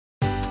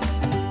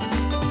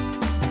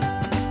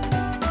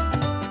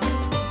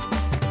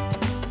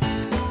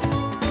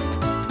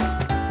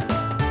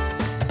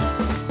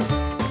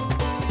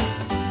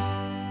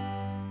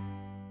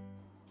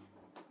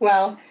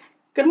Well,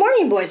 good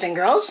morning, boys and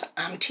girls.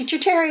 I'm Teacher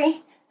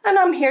Terry, and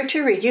I'm here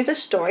to read you the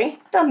story,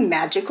 The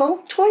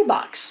Magical Toy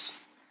Box.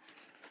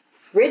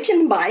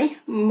 Written by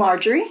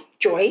Melanie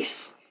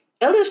Joyce,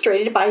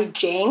 illustrated by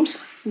James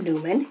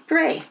Newman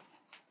Gray.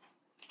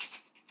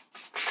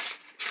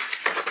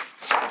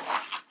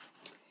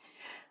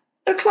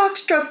 The clock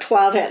struck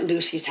 12 at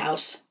Lucy's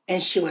house,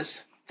 and she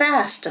was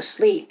fast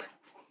asleep.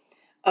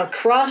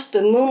 Across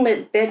the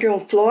moonlit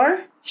bedroom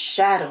floor,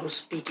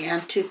 shadows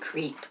began to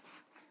creep.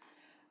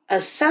 A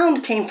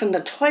sound came from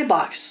the toy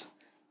box.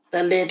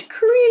 The lid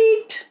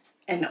creaked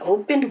and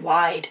opened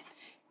wide.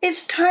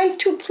 "It's time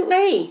to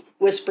play,"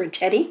 whispered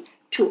Teddy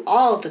to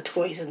all the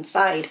toys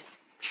inside.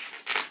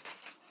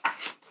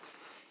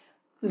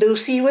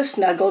 Lucy was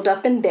snuggled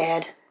up in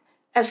bed,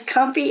 as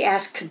comfy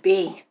as could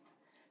be.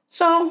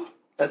 So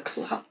the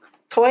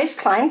toys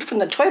climbed from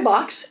the toy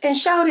box and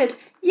shouted,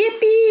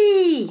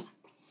 "Yippee!"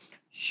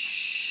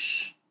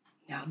 "Shh!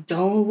 Now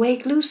don't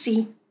wake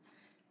Lucy.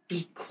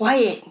 Be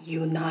quiet,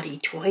 you naughty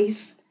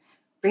toys.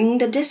 Bring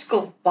the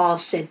disco ball,"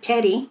 said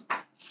Teddy.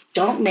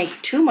 "Don't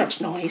make too much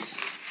noise."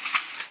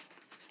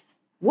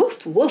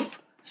 "Woof,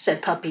 woof,"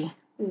 said Puppy,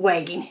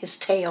 wagging his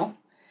tail.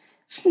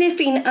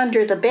 Sniffing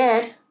under the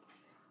bed,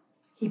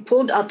 he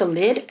pulled out the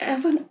lid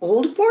of an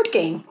old board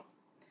game.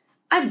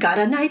 "I've got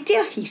an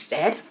idea," he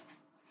said.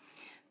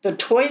 The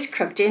toys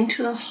crept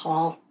into the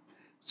hall.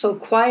 So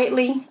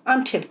quietly,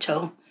 on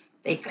tiptoe,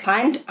 they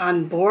climbed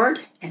on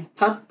board, and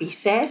Puppy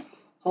said,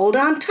 "Hold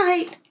on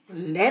tight,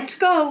 let's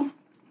go."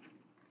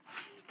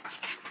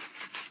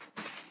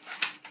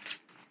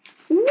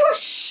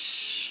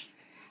 Whoosh!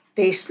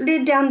 They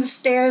slid down the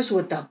stairs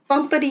with a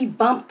bumpity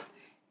bump.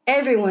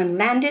 Everyone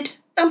landed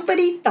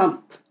thumpity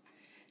thump.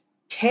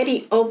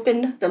 Teddy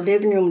opened the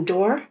living room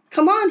door.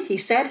 "Come on," he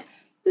said,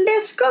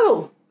 "let's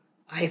go.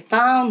 I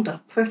found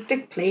the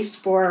perfect place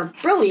for a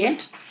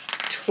brilliant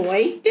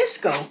toy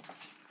disco."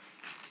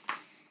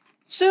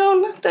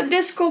 Soon the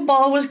disco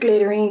ball was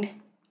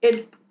glittering.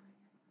 It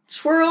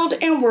swirled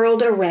and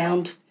whirled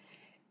around.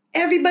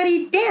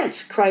 "Everybody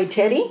dance," cried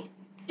Teddy.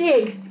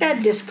 "Dig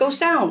that disco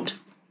sound."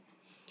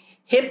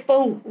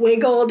 Hippo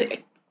wiggled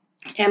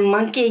and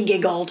Monkey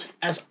giggled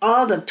as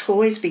all the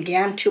toys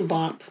began to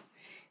bop.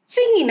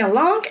 Singing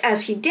along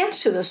as he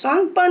danced to the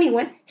song, Bunny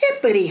went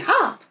hippity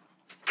hop.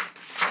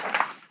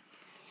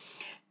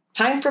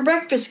 "Time for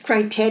breakfast,"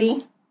 cried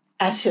Teddy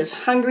as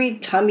his hungry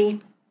tummy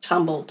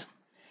tumbled.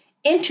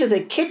 Into the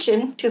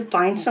kitchen to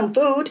find some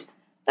food,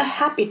 the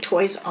happy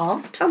toys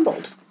all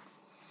tumbled.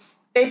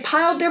 They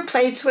piled their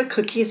plates with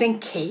cookies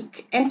and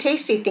cake and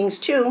tasty things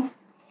too.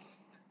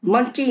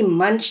 Monkey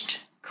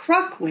munched,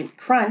 Croc went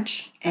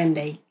crunch, and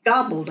they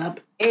gobbled up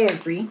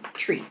every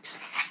treat.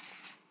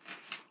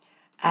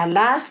 At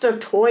last the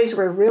toys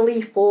were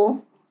really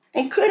full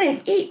and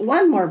couldn't eat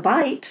one more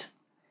bite.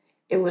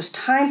 It was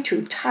time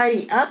to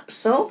tidy up,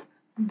 so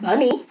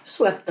Bunny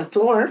swept the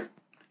floor.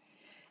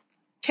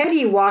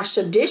 Teddy washed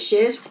the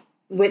dishes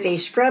with a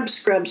scrub,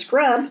 scrub,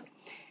 scrub,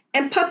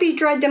 and Puppy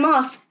dried them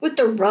off with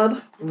the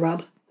rub,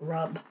 rub,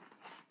 rub.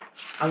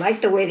 I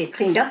like the way they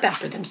cleaned up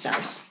after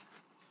themselves.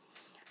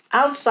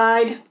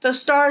 Outside, the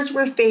stars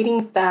were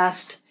fading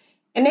fast,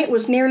 and it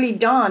was nearly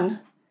dawn.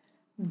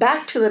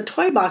 "Back to the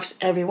toy box,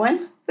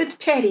 everyone," but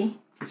Teddy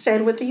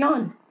said with a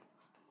yawn.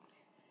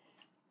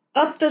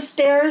 Up the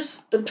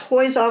stairs, the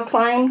toys all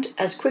climbed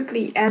as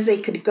quickly as they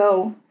could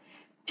go.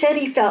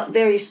 Teddy felt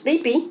very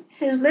sleepy.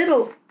 His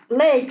little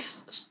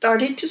legs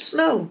started to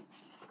slow.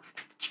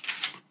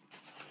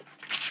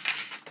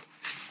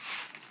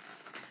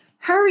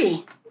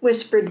 "Hurry,"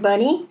 whispered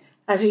Bunny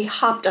as he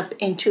hopped up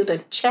into the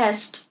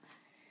chest.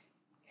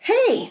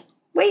 "Hey,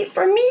 wait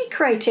for me,"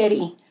 cried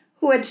Teddy,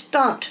 who had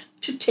stopped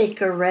to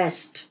take a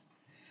rest.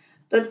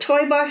 The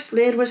toy box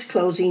lid was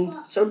closing,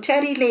 so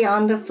Teddy lay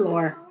on the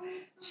floor.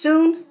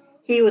 Soon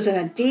he was in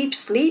a deep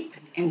sleep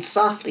and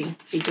softly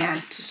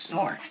began to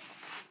snore.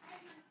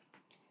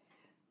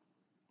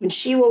 When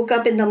she woke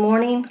up in the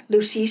morning,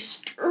 Lucy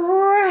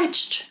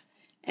stretched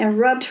and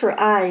rubbed her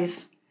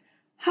eyes.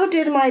 "How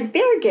did my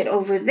bear get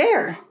over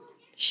there?"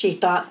 she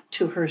thought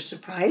to her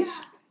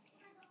surprise.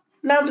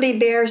 "Lovely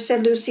bear,"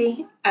 said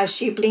Lucy as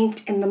she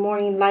blinked in the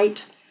morning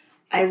light.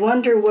 "I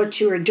wonder what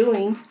you were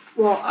doing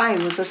while I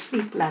was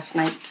asleep last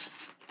night."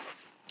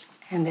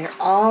 And they're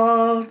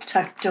all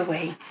tucked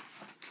away.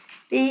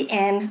 The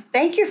end.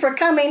 Thank you for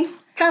coming.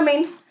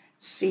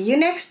 See you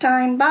next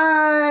time.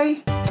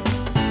 Bye.